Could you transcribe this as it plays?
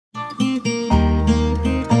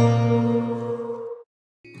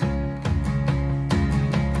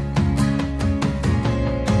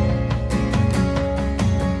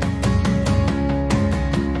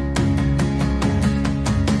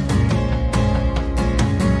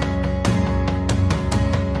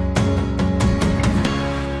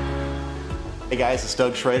guys, it's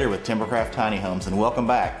Doug Schrader with Timbercraft Tiny Homes, and welcome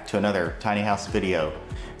back to another tiny house video.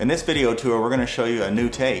 In this video tour, we're going to show you a new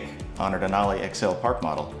take on our Denali XL Park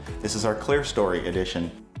model. This is our Clear Story edition.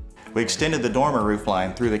 We extended the dormer roof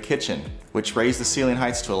line through the kitchen, which raised the ceiling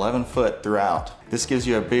heights to 11 foot throughout. This gives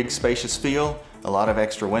you a big, spacious feel, a lot of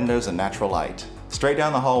extra windows and natural light. Straight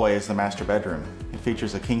down the hallway is the master bedroom. It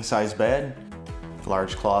features a king-size bed,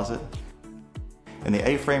 large closet, and the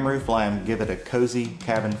A-frame roof line give it a cozy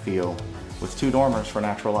cabin feel with two dormers for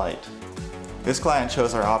natural light. This client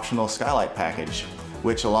chose our optional skylight package,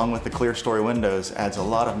 which along with the Clear Story windows adds a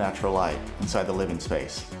lot of natural light inside the living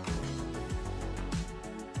space.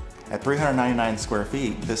 At 399 square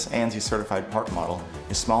feet, this ANSI certified park model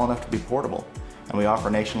is small enough to be portable, and we offer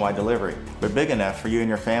nationwide delivery, but big enough for you and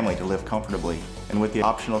your family to live comfortably. And with the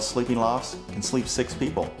optional sleeping lofts, can sleep 6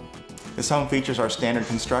 people. This home features our standard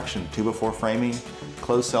construction, 2x4 framing,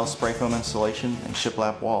 closed cell spray foam insulation, and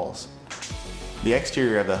shiplap walls. The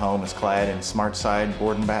exterior of the home is clad in smart side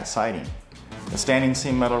board and bat siding. The standing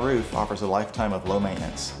seam metal roof offers a lifetime of low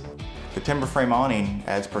maintenance. The timber frame awning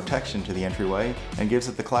adds protection to the entryway and gives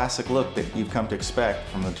it the classic look that you've come to expect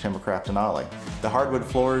from the Timbercraft Denali. The hardwood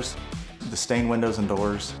floors, the stained windows and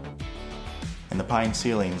doors, and the pine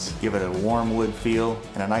ceilings give it a warm wood feel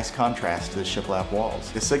and a nice contrast to the shiplap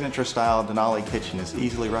walls. The signature style Denali kitchen is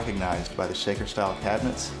easily recognized by the shaker style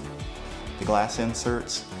cabinets, the glass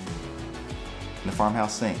inserts, and the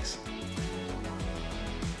farmhouse sinks.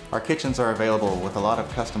 Our kitchens are available with a lot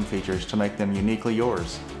of custom features to make them uniquely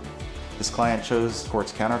yours. This client chose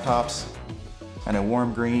quartz countertops and a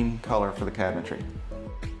warm green color for the cabinetry.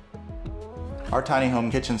 Our tiny home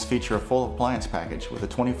kitchens feature a full appliance package with a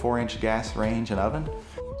 24-inch gas range and oven,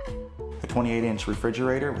 a 28-inch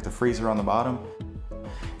refrigerator with a freezer on the bottom,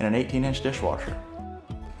 and an 18-inch dishwasher.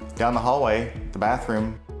 Down the hallway, the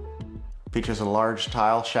bathroom features a large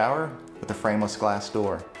tile shower with a frameless glass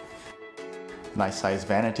door, a nice sized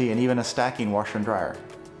vanity, and even a stacking washer and dryer.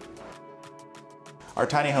 Our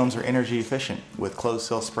tiny homes are energy efficient with closed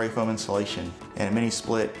cell spray foam insulation and a mini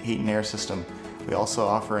split heat and air system. We also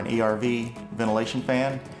offer an ERV ventilation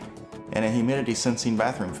fan and a humidity sensing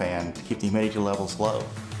bathroom fan to keep the humidity levels low.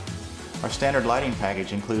 Our standard lighting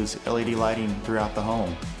package includes LED lighting throughout the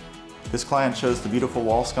home. This client chose the beautiful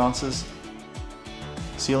wall sconces,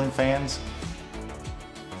 ceiling fans,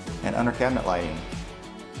 and under cabinet lighting.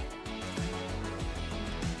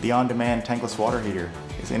 The on-demand tankless water heater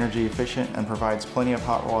is energy efficient and provides plenty of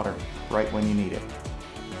hot water right when you need it.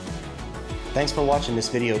 Thanks for watching this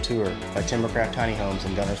video tour by Timbercraft Tiny Homes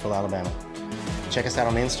in Guntersville, Alabama. Check us out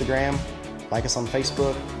on Instagram, like us on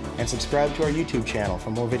Facebook, and subscribe to our YouTube channel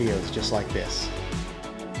for more videos just like this.